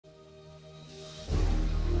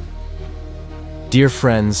Dear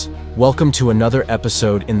friends, welcome to another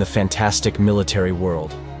episode in the fantastic military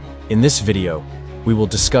world. In this video, we will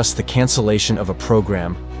discuss the cancellation of a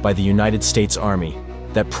program by the United States Army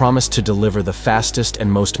that promised to deliver the fastest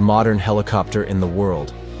and most modern helicopter in the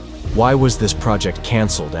world. Why was this project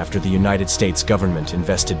canceled after the United States government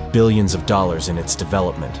invested billions of dollars in its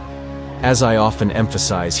development? As I often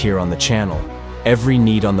emphasize here on the channel, every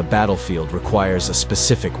need on the battlefield requires a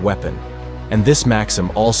specific weapon, and this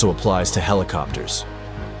maxim also applies to helicopters.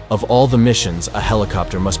 Of all the missions a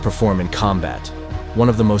helicopter must perform in combat, one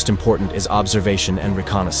of the most important is observation and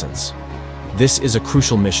reconnaissance. This is a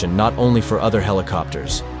crucial mission not only for other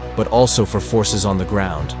helicopters, but also for forces on the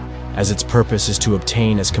ground, as its purpose is to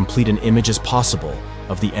obtain as complete an image as possible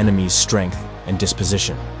of the enemy's strength and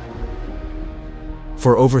disposition.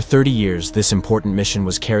 For over 30 years, this important mission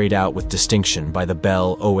was carried out with distinction by the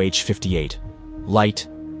Bell OH-58, light,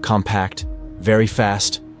 compact, very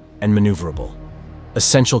fast, and maneuverable.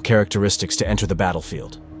 Essential characteristics to enter the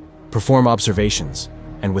battlefield, perform observations,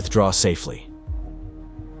 and withdraw safely.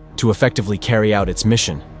 To effectively carry out its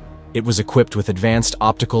mission, it was equipped with advanced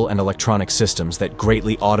optical and electronic systems that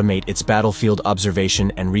greatly automate its battlefield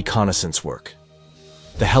observation and reconnaissance work.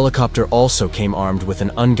 The helicopter also came armed with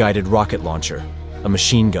an unguided rocket launcher, a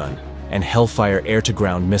machine gun, and Hellfire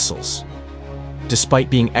air-to-ground missiles.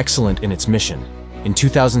 Despite being excellent in its mission, in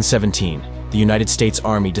 2017, the United States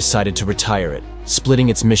Army decided to retire it, splitting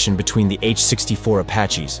its mission between the H-64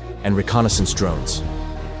 Apaches and reconnaissance drones.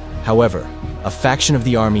 However, a faction of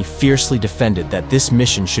the Army fiercely defended that this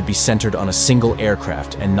mission should be centered on a single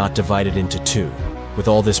aircraft and not divided into two, with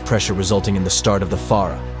all this pressure resulting in the start of the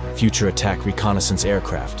FARA, Future Attack Reconnaissance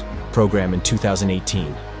Aircraft, program in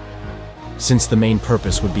 2018. Since the main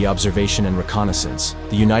purpose would be observation and reconnaissance,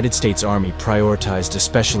 the United States Army prioritized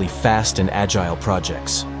especially fast and agile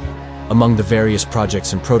projects. Among the various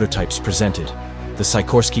projects and prototypes presented, the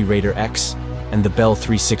Sikorsky Raider X and the Bell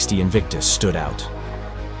 360 Invictus stood out.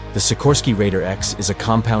 The Sikorsky Raider X is a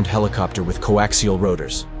compound helicopter with coaxial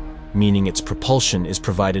rotors, meaning its propulsion is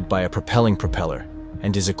provided by a propelling propeller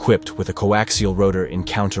and is equipped with a coaxial rotor in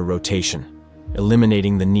counter-rotation,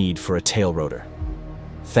 eliminating the need for a tail rotor.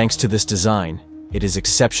 Thanks to this design, it is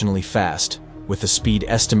exceptionally fast, with a speed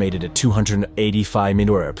estimated at 285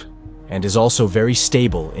 mph, and is also very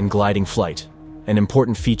stable in gliding flight, an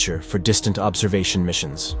important feature for distant observation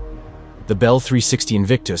missions. The Bell 360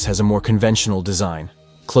 Invictus has a more conventional design,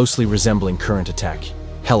 closely resembling current attack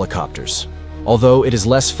helicopters. Although it is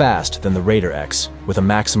less fast than the Raider X, with a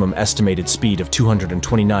maximum estimated speed of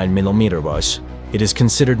 229 mph, it is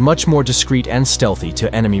considered much more discreet and stealthy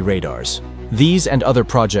to enemy radars. These and other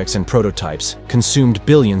projects and prototypes consumed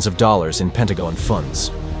billions of dollars in Pentagon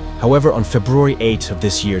funds. However, on February 8 of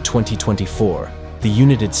this year, 2024, the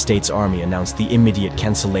United States Army announced the immediate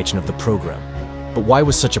cancellation of the program. But why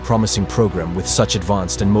was such a promising program with such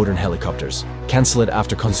advanced and modern helicopters cancel it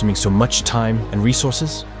after consuming so much time and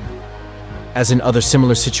resources? As in other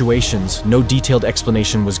similar situations, no detailed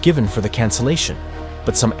explanation was given for the cancellation.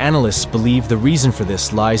 But some analysts believe the reason for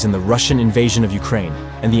this lies in the Russian invasion of Ukraine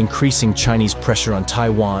and the increasing Chinese pressure on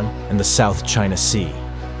Taiwan and the South China Sea.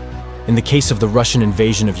 In the case of the Russian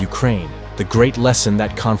invasion of Ukraine, the great lesson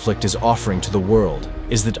that conflict is offering to the world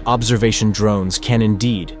is that observation drones can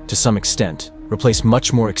indeed, to some extent, replace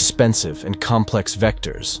much more expensive and complex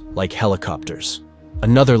vectors, like helicopters.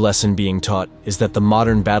 Another lesson being taught is that the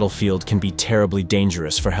modern battlefield can be terribly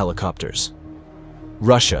dangerous for helicopters.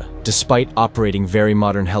 Russia, despite operating very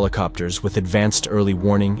modern helicopters with advanced early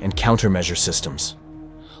warning and countermeasure systems,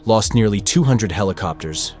 lost nearly 200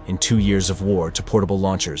 helicopters in 2 years of war to portable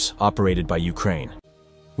launchers operated by Ukraine,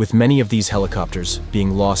 with many of these helicopters being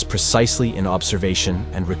lost precisely in observation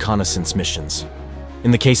and reconnaissance missions. In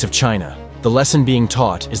the case of China, the lesson being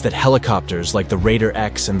taught is that helicopters like the Raider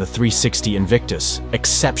X and the 360 Invictus,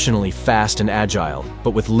 exceptionally fast and agile,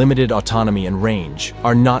 but with limited autonomy and range,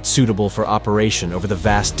 are not suitable for operation over the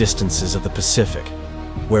vast distances of the Pacific,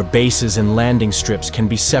 where bases and landing strips can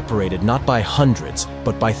be separated not by hundreds,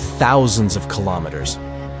 but by thousands of kilometers.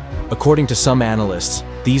 According to some analysts,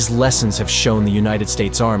 these lessons have shown the United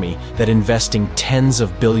States Army that investing tens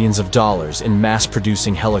of billions of dollars in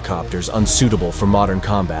mass-producing helicopters unsuitable for modern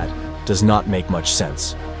combat does not make much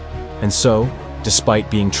sense. And so, despite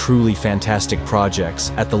being truly fantastic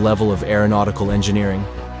projects at the level of aeronautical engineering,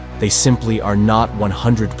 they simply are not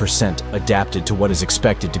 100% adapted to what is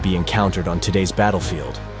expected to be encountered on today's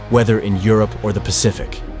battlefield, whether in Europe or the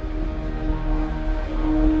Pacific.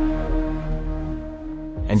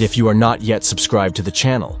 And if you are not yet subscribed to the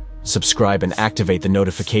channel, subscribe and activate the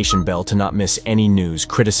notification bell to not miss any news,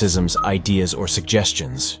 criticisms, ideas, or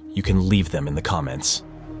suggestions. You can leave them in the comments.